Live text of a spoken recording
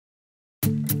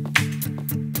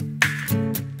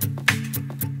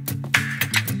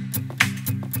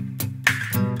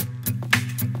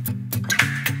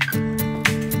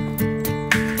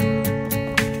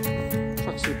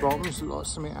Those look like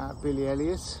something out of Billy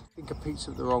Elliot. I think I picked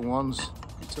up the wrong ones.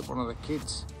 Picked up one of the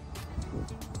kids.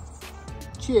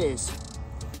 Cheers.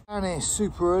 Down here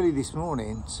super early this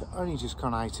morning. It's only just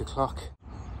gone 8 o'clock.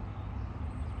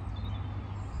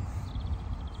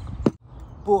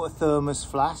 Bought a thermos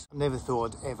flask. I never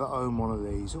thought I'd ever own one of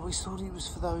these. Always thought it was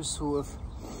for those sort of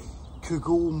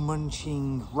cagoule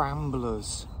munching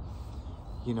ramblers,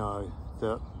 you know,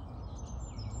 that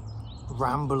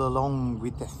ramble along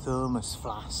with their thermos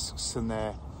flasks and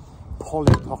their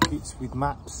Polly Pockets with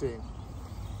maps in.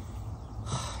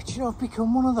 Do you know, I've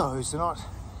become one of those and I've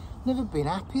never been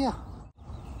happier.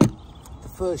 The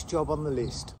first job on the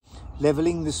list,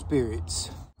 levelling the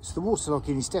spirits. So the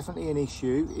waterlogging is definitely an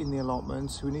issue in the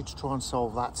allotments. We need to try and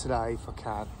solve that today if I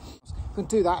can. If I can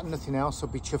do that and nothing else, I'll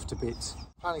be chuffed to bits.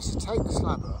 The plan is to take the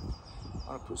slab up and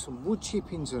I'll put some wood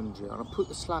chippings under it and I'll put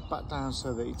the slab back down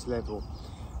so that it's level.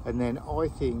 And then I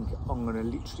think I'm going to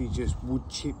literally just wood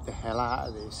chip the hell out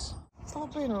of this. It's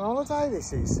like being on holiday,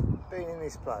 this is, being in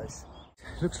this place.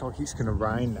 It looks like it's going to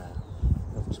rain now.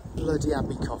 I've just bloody had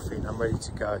me coffee and I'm ready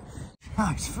to go.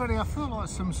 It's funny, I feel like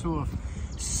some sort of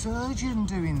surgeon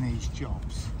doing these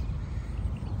jobs.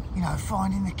 You know,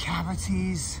 finding the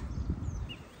cavities.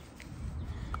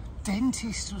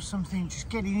 Dentist or something, just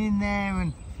getting in there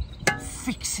and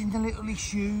fixing the little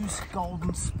issues.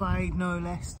 Golden spade, no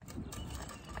less.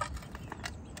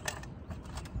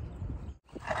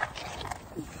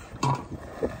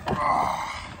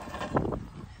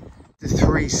 The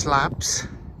 3 slabs,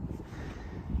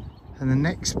 and the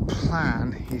next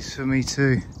plan is for me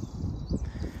to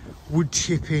wood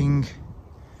chipping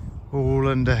all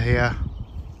under here,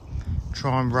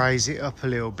 try and raise it up a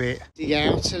little bit, dig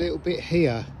out a little bit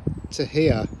here to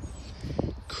here,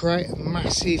 create a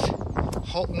massive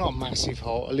hole, not a massive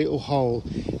hole, a little hole,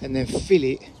 and then fill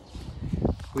it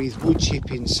with wood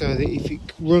chipping so that if it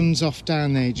runs off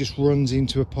down there, it just runs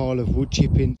into a pile of wood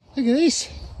chipping. Look at this,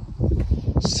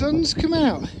 sun's come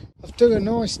out. I've dug a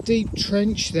nice deep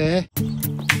trench there.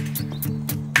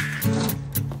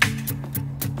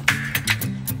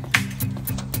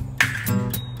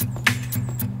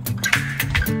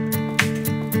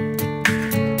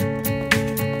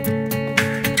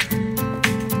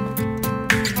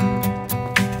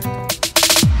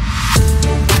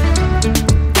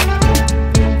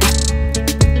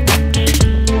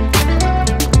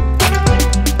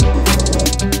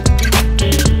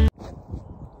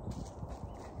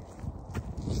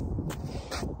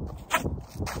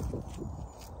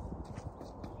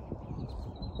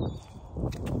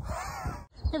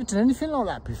 Never done anything like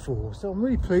that before, so I'm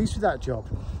really pleased with that job.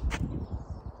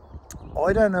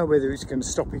 I don't know whether it's going to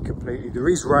stop it completely. There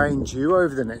is rain due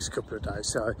over the next couple of days,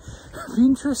 so it'll be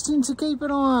interesting to keep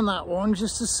an eye on that one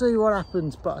just to see what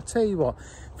happens. But I tell you what,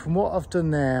 from what I've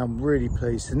done there, I'm really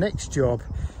pleased. The next job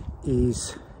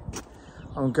is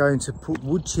I'm going to put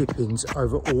wood chippings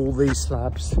over all these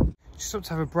slabs. Just stopped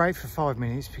to have a break for 5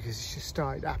 minutes because it's just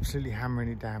started absolutely hammering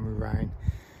it down with rain.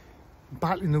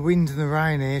 Battling the wind and the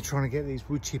rain here, trying to get these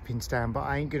wood chippings down, but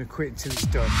I ain't going to quit until it's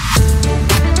done.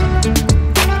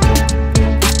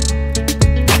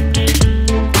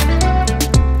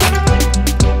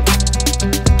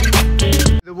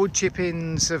 The wood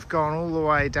chippings have gone all the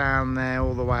way down there,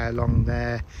 all the way along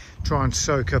there, try and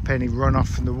soak up any runoff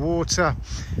from the water.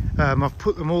 I've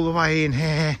put them all the way in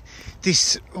here.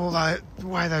 All the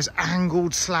way those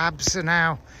angled slabs are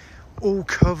now all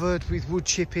covered with wood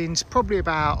chippings, probably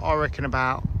about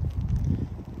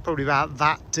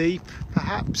that deep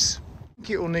perhaps. I think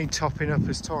it will need topping up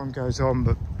as time goes on,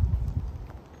 but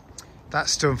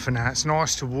that's done for now. It's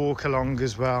nice to walk along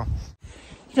as well.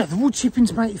 You know, the wood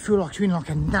chippings make you feel like you're in like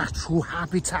a natural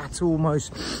habitat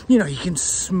almost. You know, you can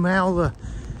smell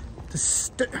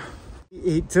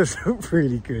it does look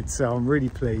really good, so I'm really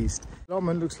pleased. The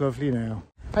allotment looks lovely now.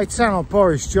 I hate to sound like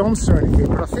Boris Johnson or anything,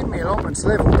 but I think my allotment's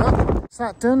levelled up. Is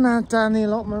that done now? Down the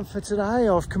allotment for today.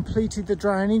 I've completed the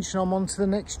drainage and I'm on to the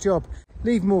next job.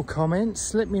 Leave more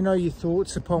comments. Let me know your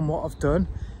thoughts upon what I've done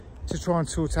to try and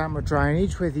sort out my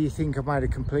drainage, whether you think I've made a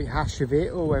complete hash of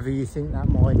it or whether you think that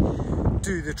might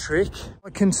do the trick. I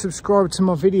can subscribe to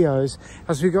my videos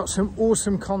as we've got some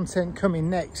awesome content coming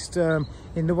next in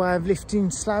the way of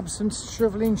lifting slabs and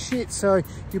shoveling shit, so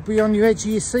you'll be on your edge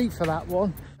of your seat for that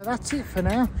one. So that's it for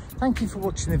now. Thank you for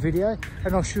watching the video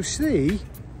and I shall see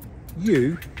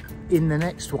you in the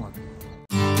next one.